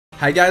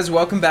Hi guys,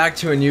 welcome back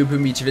to a new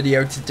Boom Beach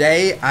video.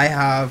 Today I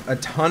have a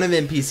ton of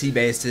NPC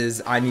bases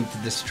I need to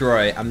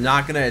destroy. I'm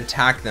not going to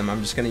attack them,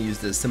 I'm just going to use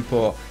this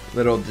simple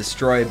little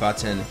destroy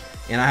button.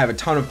 And I have a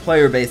ton of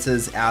player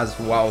bases as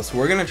well, so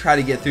we're going to try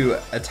to get through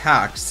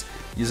attacks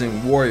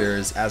using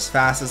warriors as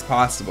fast as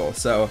possible.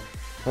 So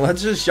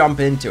let's just jump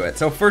into it.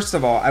 So first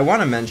of all, I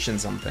want to mention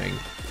something.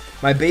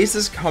 My base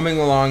is coming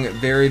along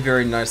very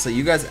nicely.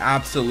 You guys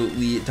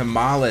absolutely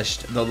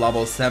demolished the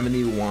level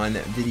 71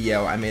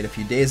 video I made a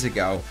few days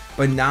ago,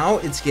 but now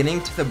it's getting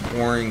to the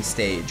boring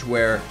stage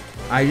where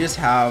I just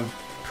have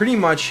pretty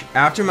much,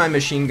 after my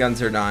machine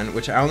guns are done,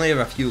 which I only have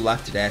a few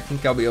left today, I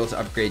think I'll be able to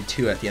upgrade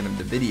 2 at the end of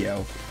the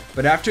video,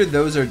 but after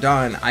those are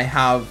done, I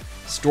have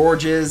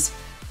storages,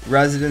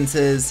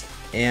 residences,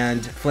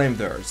 and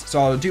flamethrowers. So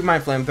I'll do my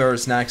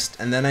flamethrowers next,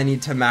 and then I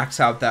need to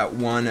max out that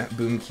one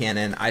boom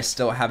cannon I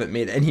still haven't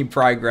made any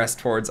progress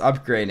towards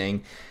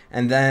upgrading,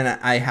 and then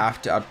I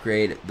have to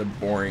upgrade the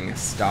boring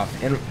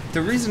stuff. And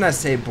the reason I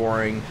say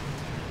boring,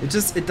 it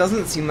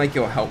doesn't seem like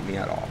it'll help me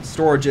at all.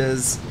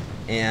 Storages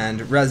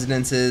and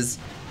residences,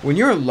 when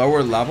you're a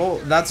lower level,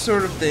 that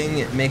sort of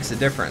thing makes a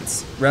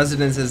difference.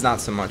 Residences not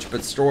so much,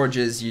 but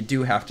storages you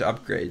do have to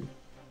upgrade.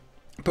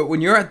 But when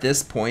you're at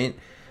this point,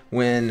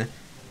 when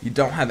you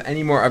don't have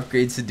any more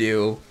upgrades to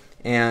do,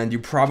 and you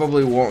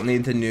probably won't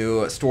need the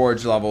new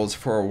storage levels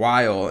for a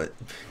while,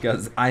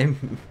 because I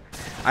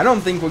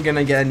don't think we're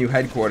gonna get a new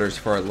headquarters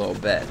for a little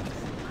bit.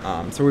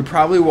 So we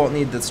probably won't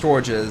need the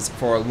storages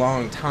for a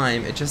long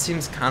time. It just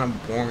seems kind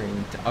of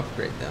boring to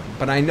upgrade them,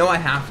 but I know I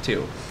have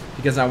to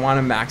because I want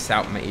to max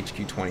out my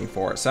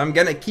HQ24. So I'm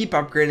gonna keep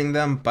upgrading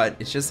them, but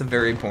it's just a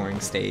very boring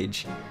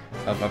stage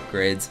of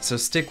upgrades. So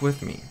stick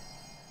with me.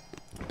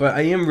 But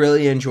I am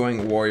really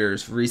enjoying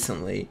warriors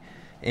recently.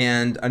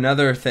 And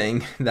another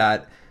thing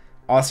that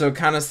also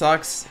kind of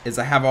sucks is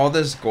I have all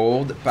this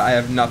gold, but I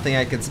have nothing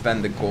I can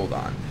spend the gold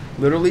on.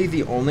 Literally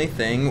the only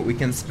thing we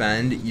can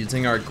spend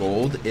using our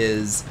gold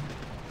is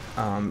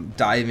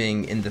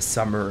diving in the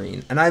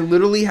submarine. And I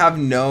literally have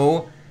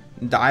no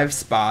dive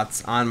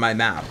spots on my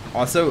map.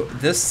 Also,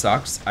 this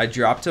sucks. I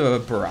dropped a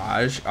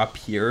barrage up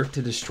here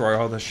to destroy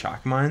all the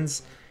shock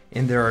mines,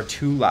 and there are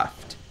 2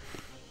 left.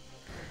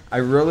 I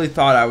really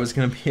thought I was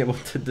going to be able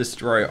to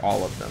destroy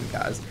all of them,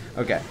 guys.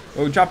 Okay,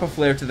 we'll drop a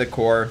flare to the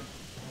core.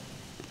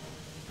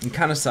 It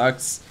kind of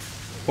sucks.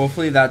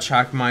 Hopefully that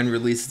shock mine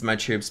releases my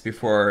troops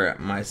before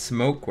my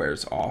smoke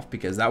wears off,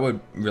 because that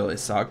would really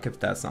suck if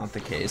that's not the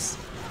case.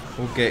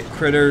 We'll get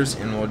critters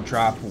and we'll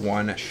drop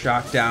 1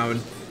 shock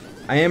down.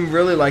 I am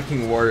really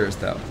liking warriors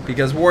though,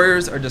 because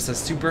warriors are just a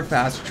super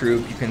fast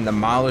troop. You can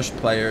demolish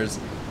players.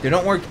 They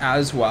don't work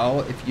as well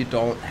if you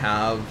don't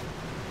have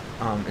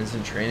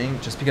instant training,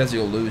 just because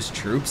you'll lose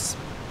troops.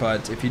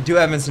 But if you do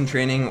have instant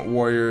training,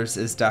 warriors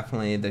is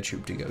definitely the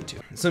troop to go to.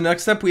 So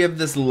next up we have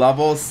this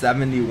level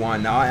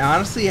 71. Now I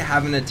honestly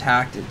haven't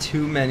attacked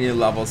too many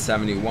level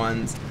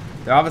 71s.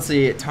 There are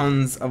obviously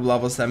tons of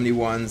level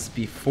 71s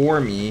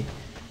before me.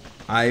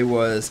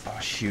 Oh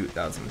shoot,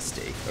 that was a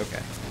mistake.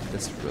 Okay,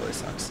 this really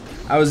sucks.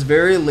 I was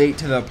very late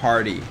to the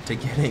party to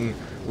getting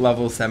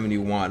level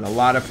 71. A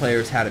lot of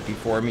players had it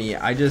before me.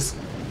 I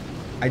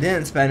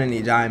didn't spend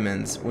any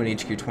diamonds when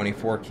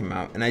HQ24 came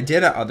out, and I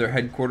did at other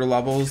headquarter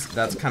levels.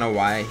 That's kind of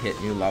why I hit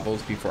new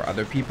levels before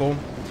other people,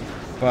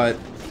 but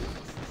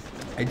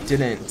I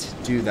didn't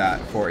do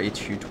that for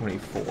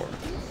HQ24.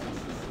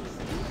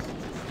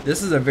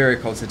 This is a very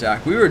close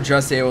attack. We were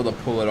just able to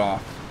pull it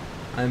off.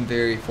 I'm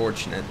very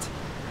fortunate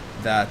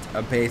that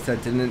a base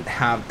that didn't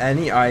have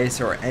any ice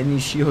or any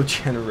shield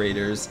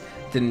generators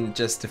didn't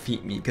just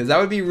defeat me, because that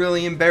would be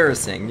really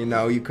embarrassing. You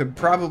know, you could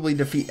probably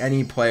defeat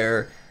any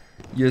player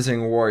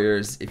using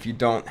warriors if you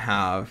don't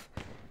have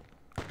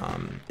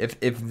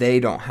if they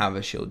don't have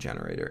a shield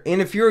generator.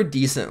 And if you're a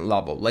decent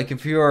level, like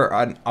if you're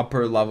an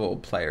upper level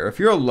player, if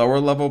you're a lower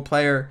level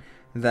player,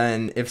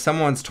 then if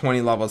someone's 20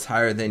 levels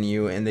higher than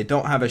you and they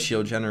don't have a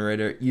shield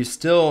generator, you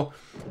still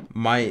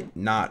might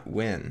not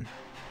win.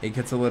 It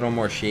gets a little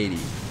more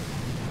shady.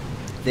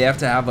 They have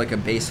to have like a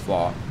base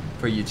flaw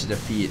for you to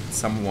defeat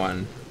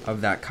someone of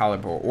that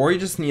caliber, or you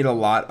just need a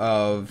lot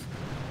of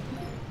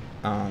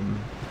I'm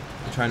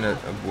trying to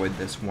avoid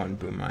this one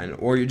boom mine,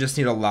 or you just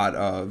need a lot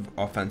of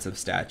offensive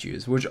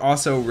statues, which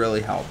also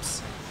really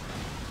helps.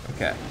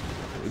 Okay,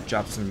 we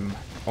dropped some.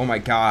 Oh my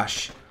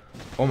gosh,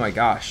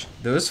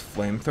 those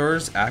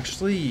flamethrowers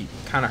actually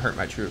kind of hurt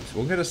my troops.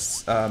 We'll get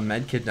a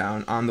med kit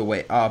down on the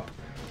way up.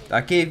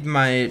 That gave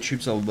my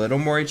troops a little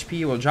more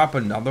HP. We'll drop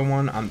another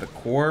one on the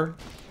core,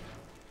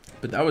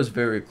 but that was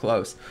very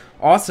close.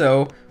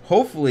 Also,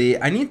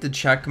 hopefully, I need to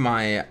check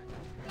my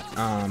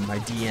my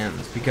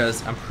DMs,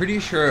 because I'm pretty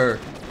sure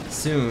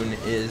soon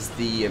is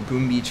the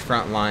Boom Beach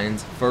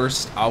Frontlines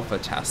first alpha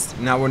test.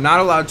 Now, we're not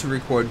allowed to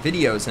record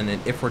videos in it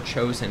if we're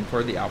chosen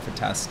for the alpha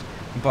test,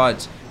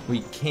 but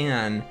we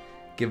can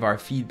give our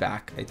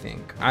feedback, I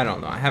think. I don't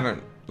know, I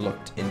haven't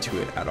looked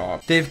into it at all.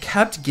 They've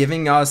kept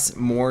giving us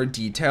more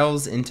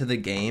details into the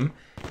game,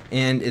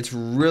 and it's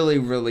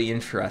really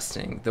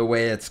interesting the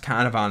way it's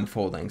kind of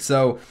unfolding.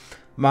 So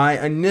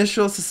my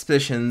initial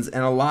suspicions,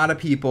 and a lot of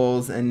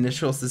people's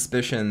initial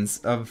suspicions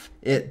of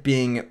it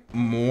being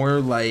more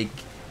like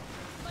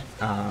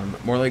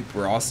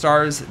Brawl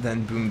Stars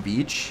than Boom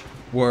Beach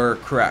were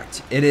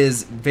correct. It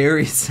is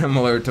very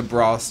similar to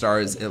Brawl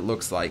Stars, it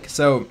looks like.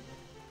 So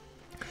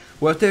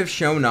what they've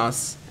shown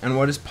us and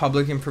what is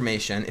public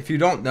information, if you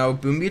don't know,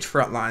 Boom Beach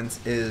Frontlines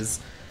is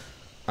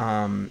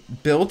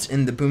built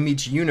in the Boom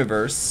Beach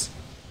universe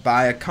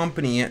by a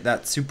company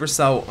that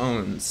Supercell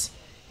owns,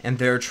 and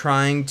they're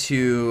trying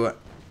to,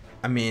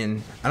 I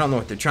mean, I don't know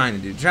what they're trying to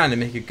do. They're trying to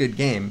make a good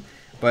game,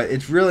 but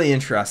it's really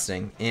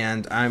interesting,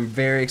 and I'm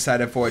very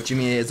excited for it.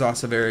 Jimmy is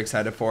also very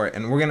excited for it,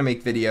 and we're gonna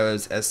make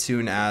videos as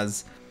soon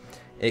as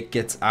it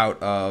gets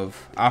out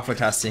of alpha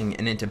testing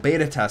and into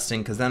beta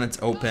testing, because then it's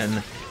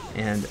open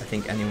and I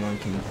think anyone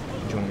can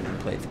join and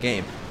play the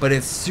game. But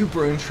it's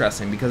super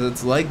interesting because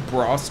it's like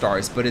Brawl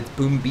Stars, but it's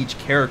Boom Beach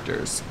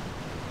characters.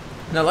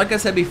 Now, like I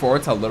said before,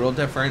 it's a little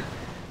different.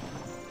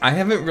 I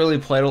haven't really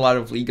played a lot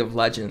of League of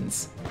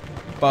Legends,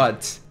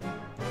 but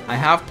I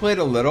have played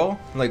a little,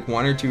 like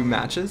 1 or 2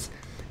 matches,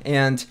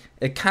 and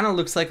it kind of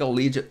looks like a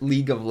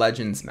League of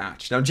Legends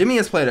match. Now, Jimmy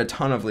has played a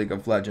ton of League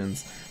of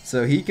Legends,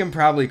 so he can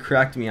probably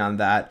correct me on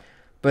that.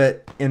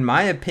 But in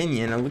my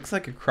opinion, it looks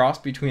like a cross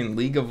between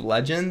League of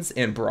Legends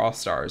and Brawl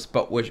Stars,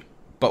 but with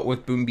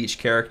Boom Beach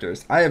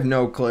characters. I have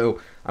no clue.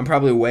 I'm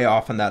probably way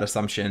off on that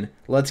assumption.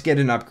 Let's get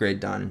an upgrade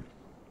done.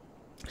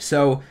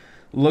 So,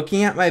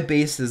 looking at my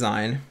base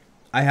design,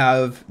 I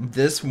have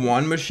this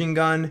one machine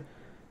gun,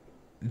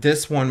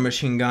 this one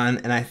machine gun,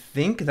 and I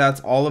think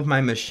that's all of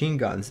my machine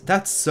guns.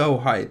 That's so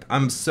hype.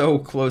 I'm so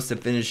close to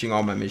finishing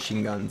all my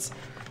machine guns.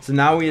 So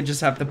now we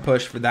just have to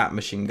push for that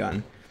machine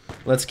gun.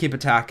 Let's keep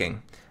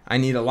attacking. I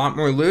need a lot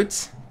more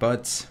loot,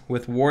 but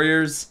with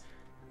warriors,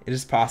 it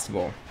is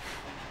possible.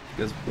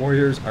 Because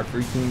warriors are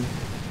freaking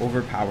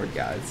overpowered,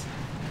 guys.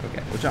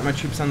 Okay, we'll drop my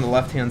troops on the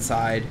left-hand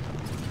side.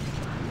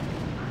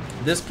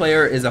 This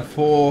player is a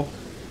full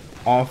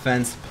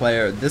offense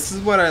player. This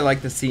is what I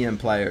like to see in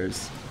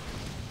players.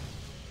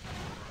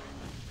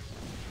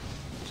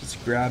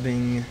 Just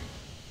grabbing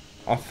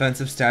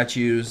offensive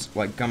statues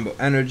like Gumbo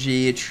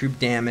Energy, troop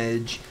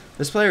damage.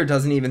 This player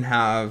doesn't even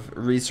have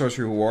resource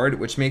reward,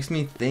 which makes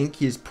me think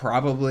he's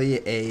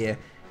probably a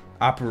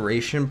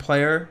operation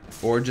player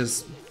or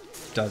just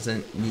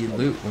doesn't need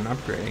loot when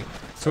upgrading.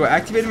 So I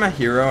activated my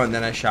hero and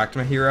then I shocked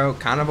my hero.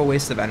 Kind of a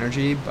waste of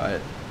energy,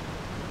 but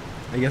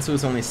I guess it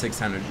was only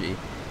 6 energy.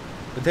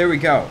 But there we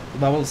go.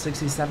 Level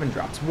 67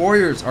 drops.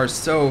 Warriors are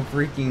so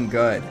freaking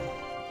good.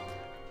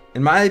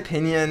 In my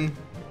opinion,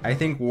 I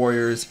think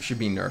warriors should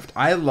be nerfed.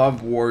 I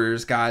love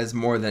warriors, guys,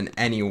 more than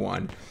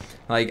anyone.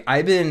 Like,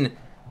 I've been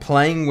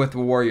playing with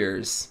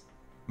warriors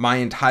my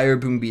entire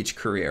Boom Beach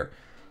career.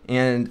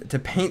 And to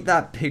paint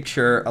that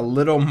picture a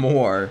little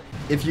more,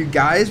 if you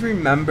guys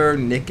remember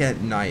Nick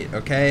at Night,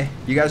 okay?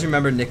 You guys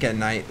remember Nick at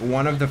Night,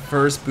 one of the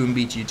first Boom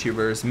Beach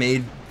YouTubers,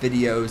 made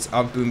videos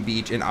of Boom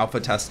Beach and alpha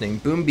testing.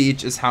 Boom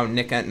Beach is how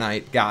Nick at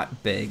Night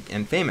got big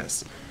and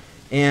famous.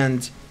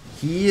 And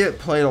he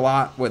played a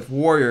lot with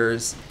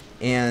warriors,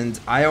 and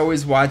I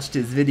always watched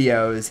his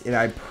videos and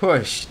I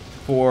pushed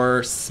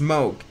for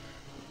smoke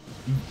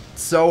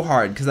so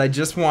hard because I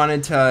just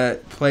wanted to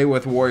play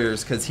with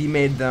warriors because he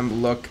made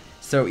them look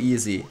so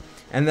easy.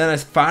 And then I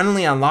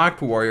finally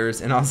unlocked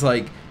warriors and I was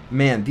like,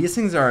 man, these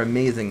things are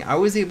amazing. I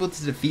was able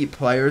to defeat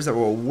players that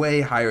were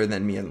way higher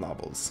than me in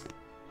levels.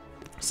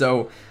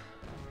 So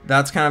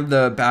that's kind of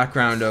the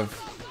background of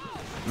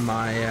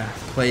my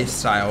play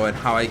style and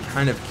how I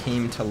kind of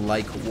came to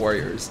like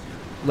warriors.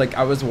 Like,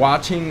 I was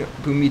watching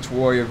Boom Beach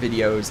Warrior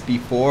videos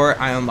before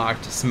I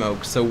unlocked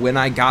smoke, so when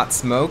I got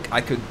smoke I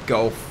could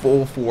go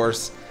full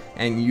force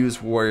and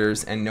use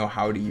warriors and know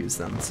how to use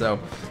them. So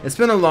it's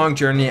been a long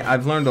journey.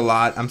 I've learned a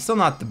lot. I'm still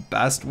not the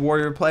best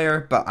warrior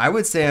player, but I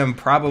would say I'm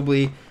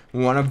probably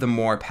one of the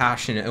more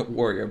passionate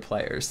warrior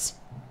players.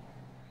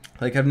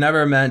 Like, I've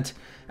never met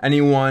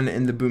anyone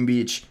in the Boom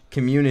Beach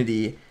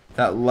community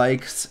that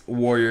likes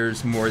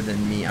warriors more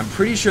than me. I'm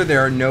pretty sure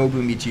there are no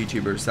Boom Beach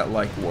YouTubers that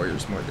like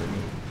warriors more than me.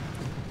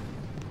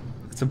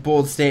 It's a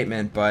bold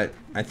statement, but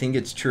I think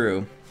it's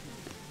true.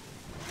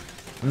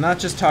 I'm not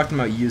just talking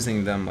about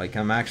using them, like,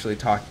 I'm actually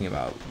talking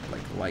about, like,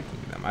 liking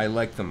them. I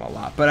like them a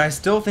lot, but I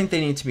still think they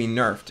need to be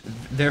nerfed.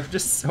 They're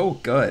just so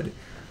good.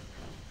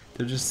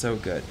 They're just so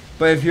good.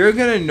 But if you're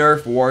gonna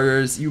nerf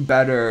warriors, you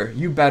better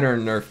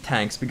nerf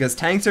tanks, because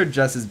tanks are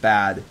just as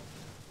bad.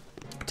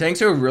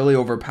 Tanks are really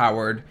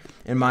overpowered,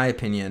 in my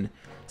opinion.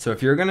 So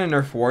if you're gonna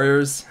nerf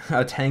warriors,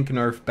 a tank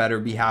nerf better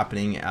be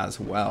happening as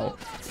well.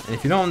 And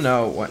if you don't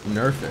know what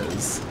nerf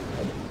is,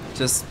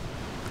 just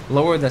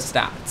lower the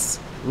stats.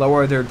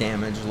 Lower their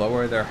damage,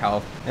 lower their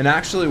health. And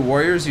actually,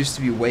 warriors used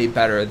to be way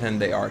better than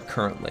they are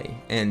currently,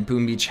 and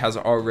Boom Beach has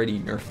already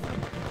nerfed them.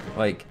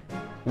 Like,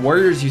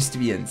 warriors used to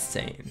be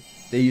insane.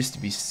 They used to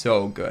be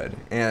so good,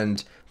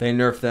 and they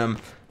nerfed them.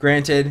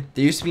 Granted,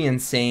 they used to be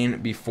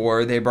insane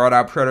before they brought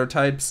out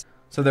prototypes,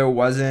 so there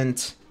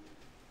wasn't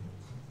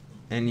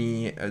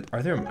any...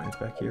 are there mines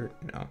back here?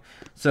 No.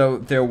 So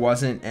there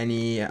wasn't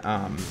any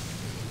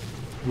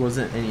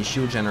wasn't any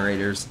shield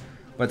generators,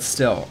 but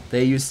still,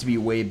 they used to be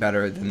way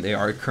better than they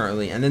are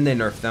currently, and then they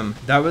nerfed them.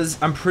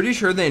 I'm pretty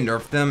sure they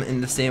nerfed them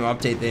in the same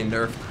update they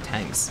nerfed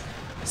tanks.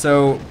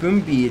 So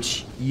Boom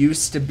Beach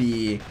used to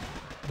be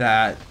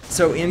that,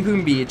 so in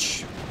Boom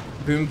Beach,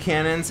 boom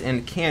cannons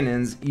and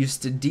cannons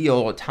used to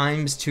deal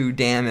 ×2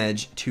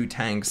 damage to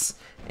tanks,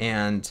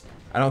 and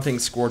I don't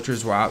think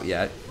Scorchers were out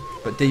yet,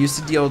 but they used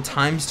to deal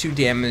 ×2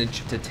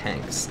 damage to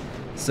tanks.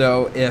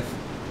 So if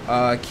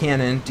a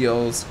cannon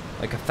deals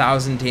like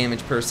 1,000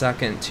 damage per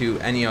second to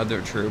any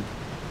other troop,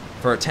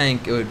 for a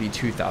tank it would be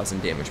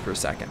 2,000 damage per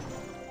second.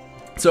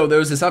 So there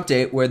was this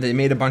update where they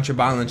made a bunch of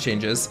balance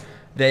changes.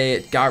 They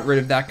got rid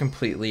of that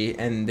completely,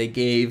 and they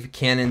gave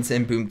cannons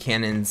and boom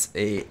cannons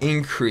a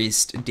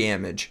increased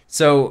damage.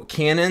 So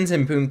cannons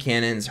and boom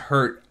cannons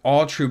hurt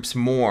all troops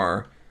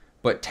more,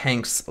 but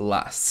tanks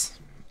less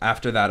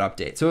after that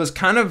update. So it was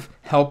kind of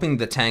helping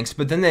the tanks,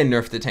 but then they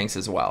nerfed the tanks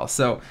as well.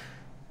 So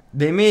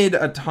they made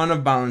a ton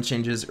of balance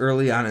changes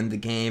early on in the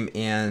game,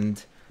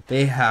 and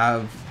they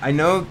have, I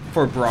know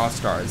for Brawl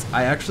Stars,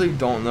 I actually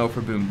don't know for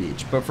Boom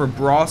Beach, but for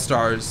Brawl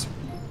Stars,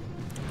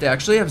 they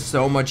actually have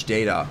so much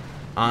data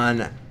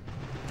on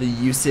the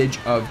usage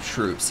of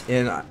troops,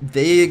 and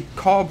they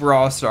call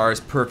Brawl Stars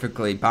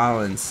perfectly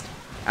balanced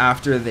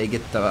after they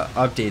get the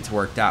updates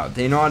worked out.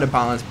 They know how to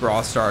balance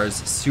Brawl Stars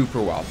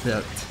super well.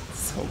 That's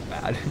so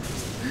bad.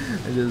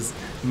 I just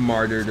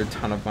martyred a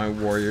ton of my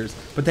warriors,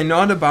 but they know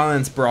how to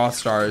balance Brawl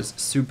Stars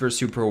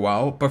super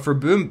well. But for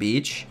Boom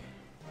Beach,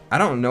 I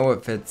don't know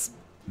if it's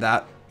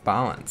that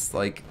balanced.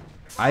 Like,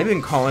 I've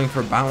been calling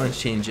for balance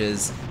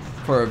changes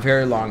for a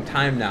very long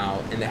time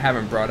now, and they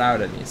haven't brought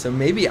out any. So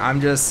maybe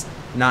I'm just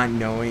not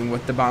knowing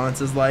what the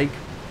balance is like,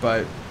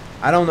 but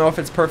I don't know if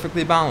it's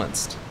perfectly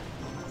balanced.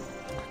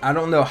 I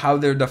don't know how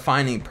they're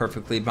defining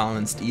perfectly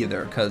balanced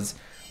either, because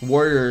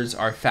warriors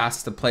are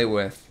fast to play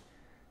with,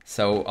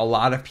 so a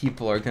lot of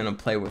people are going to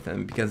play with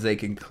them because they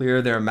can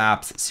clear their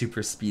maps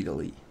super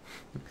speedily.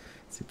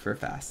 Super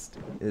fast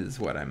is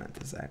what I meant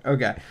to say.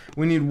 Okay,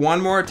 we need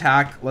one more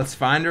attack. Let's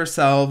find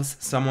ourselves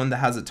someone that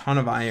has a ton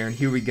of iron.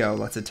 Here we go.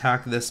 Let's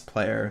attack this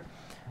player.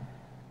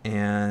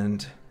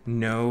 And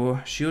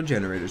no shield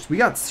generators. We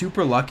got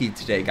super lucky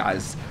today,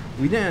 guys.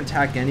 We didn't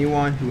attack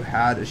anyone who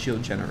had a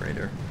shield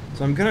generator.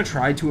 So I'm going to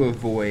try to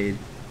avoid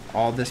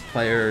all this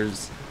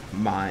player's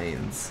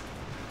mines.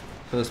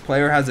 So this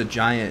player has a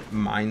giant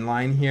mine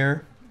line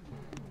here,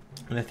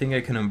 and I think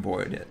I can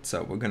avoid it.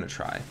 So we're going to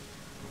try.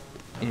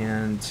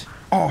 And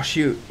oh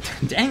shoot,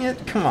 dang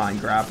it, come on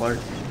grappler.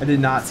 I did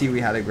not see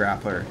we had a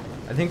grappler.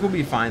 I think we'll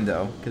be fine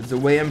though, because the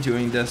way I'm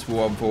doing this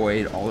will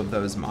avoid all of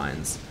those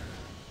mines.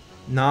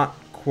 Not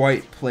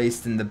quite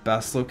placed in the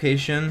best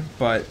location,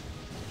 but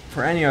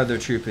for any other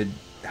troop it'd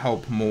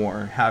help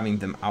more having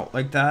them out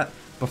like that.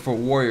 But for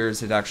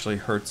warriors it actually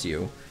hurts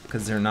you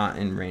because they're not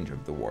in range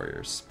of the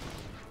warriors.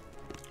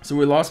 So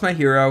we lost my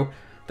hero.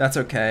 That's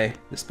okay.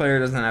 This player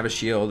doesn't have a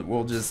shield.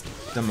 We'll just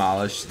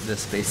demolish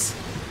this base.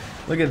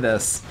 Look at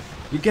this.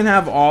 You can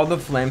have all the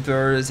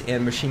flamethrowers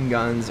and machine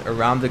guns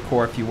around the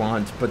core if you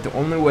want, but the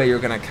only way you're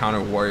going to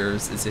counter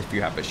warriors is if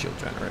you have a shield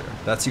generator.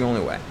 That's the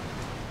only way.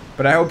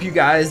 But I hope you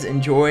guys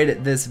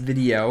enjoyed this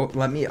video.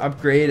 Let me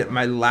upgrade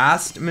my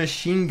last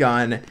machine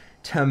gun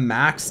to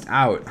maxed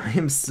out. I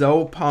am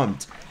so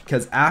pumped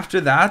because after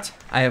that,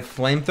 I have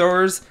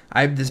flamethrowers,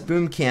 I have this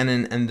boom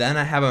cannon, and then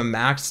I have a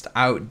maxed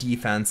out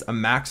defense, a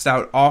maxed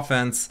out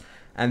offense,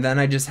 and then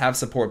I just have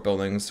support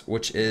buildings,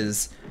 which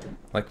is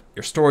like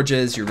your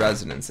storages, your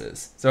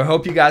residences. So I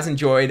hope you guys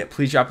enjoyed.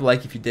 Please drop a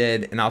like if you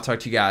did, and I'll talk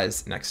to you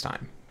guys next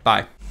time.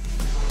 Bye.